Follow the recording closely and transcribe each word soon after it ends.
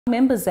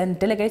Members and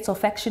delegates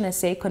of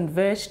Actionsa'S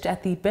converged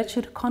at the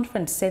Birchwood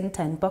Conference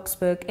Centre in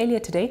Boksburg earlier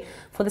today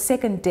for the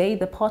second day,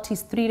 the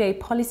party's three-day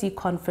policy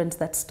conference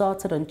that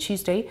started on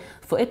Tuesday,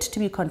 for it to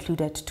be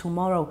concluded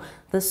tomorrow.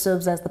 This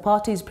serves as the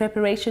party's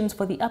preparations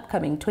for the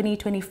upcoming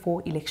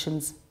 2024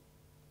 elections.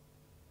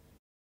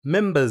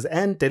 Members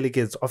and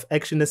delegates of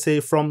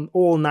Actionsa'S from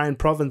all 9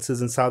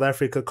 provinces in South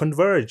Africa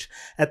converge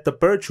at the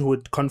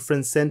Birchwood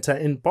Conference Centre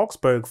in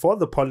Boksburg for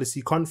the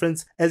policy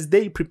conference as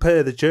they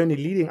prepare the journey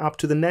leading up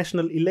to the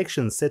national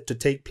elections set to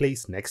take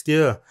place next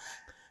year.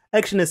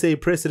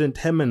 Actionsa'S President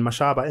Herman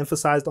Mashaba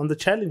emphasized on the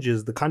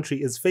challenges the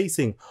country is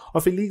facing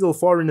of illegal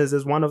foreigners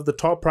as one of the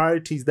top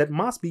priorities that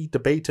must be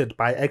debated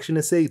by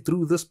Actionsa'S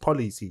through this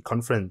policy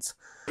conference.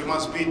 We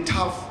must be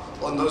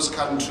tough on those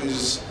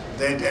countries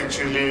that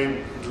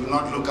actually do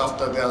not look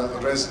after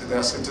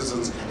their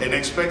citizens and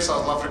expect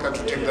South Africa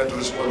to take that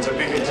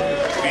responsibility.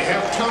 We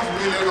have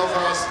 12 million of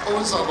our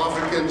own South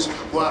Africans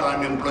who are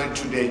unemployed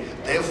today.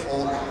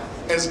 Therefore,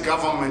 as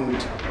government,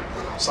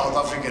 South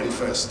African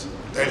first.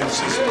 That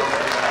is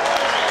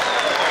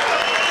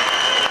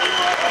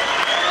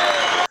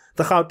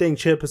The Gauteng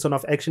chairperson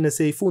of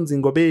Actionsa'S,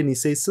 Funzi Ngobeni,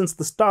 says since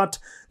the start,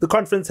 the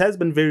conference has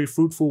been very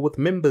fruitful with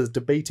members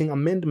debating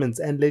amendments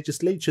and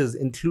legislatures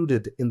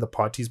included in the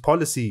party's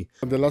policy.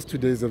 The last 2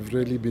 days have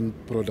really been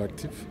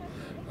productive.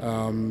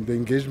 The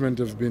engagement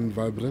has been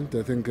vibrant.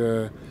 I think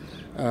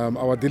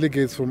our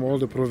delegates from all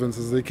the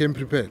provinces, they came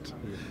prepared.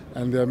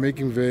 And they are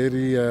making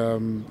very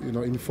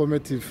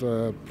informative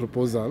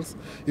proposals.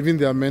 Even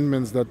the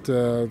amendments that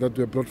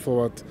were brought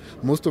forward,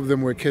 most of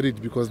them were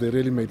carried because they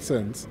really made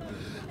sense.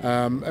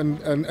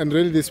 And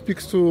really this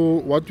speaks to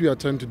what we are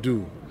trying to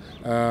do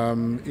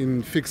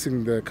in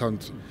fixing the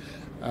country.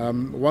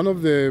 One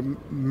of the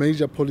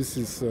major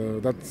policies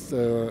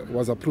that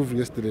was approved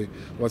yesterday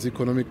was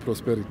economic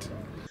prosperity.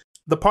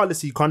 The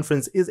policy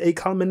conference is a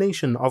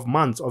culmination of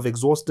months of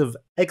exhaustive,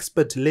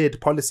 expert-led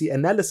policy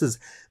analysis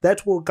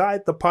that will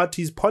guide the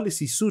party's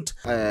policy suite.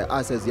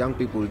 Us as young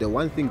people, the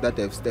one thing that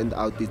have stand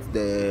out is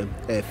the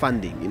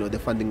funding, the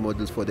funding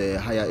models for the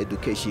higher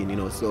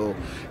education, So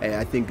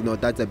I think,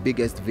 that's the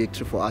biggest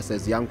victory for us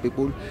as young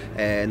people.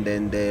 And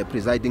then the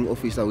presiding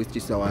officer, which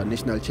is our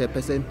national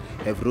chairperson,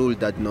 have ruled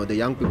that, the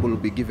young people will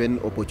be given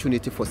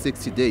opportunity for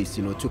 60 days,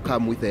 to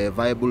come with a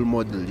viable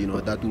model,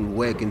 that will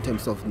work in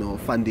terms of,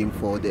 funding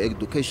for the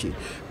education,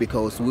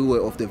 because we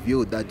were of the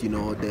view that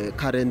the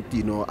current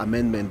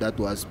amendment that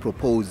was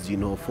proposed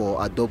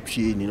for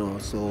adoption,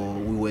 so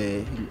we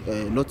were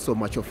not so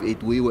much of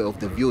it. We were of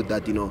the view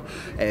that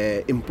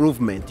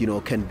improvement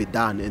can be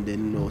done, and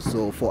then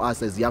so for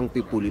us as young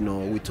people, we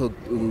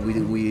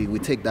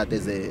take that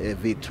as a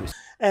victory.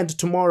 And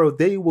tomorrow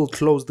they will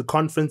close the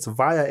conference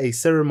via a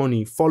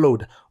ceremony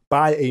followed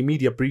by a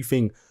media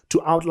briefing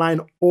to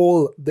outline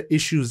all the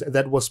issues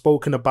that were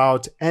spoken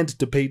about and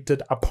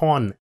debated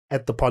upon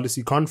at the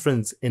policy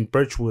conference in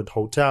Birchwood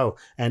Hotel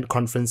and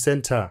Conference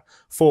Centre.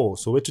 For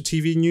Soweto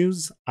TV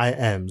News, I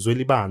am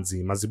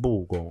Zwelibanzi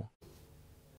Mazibuko.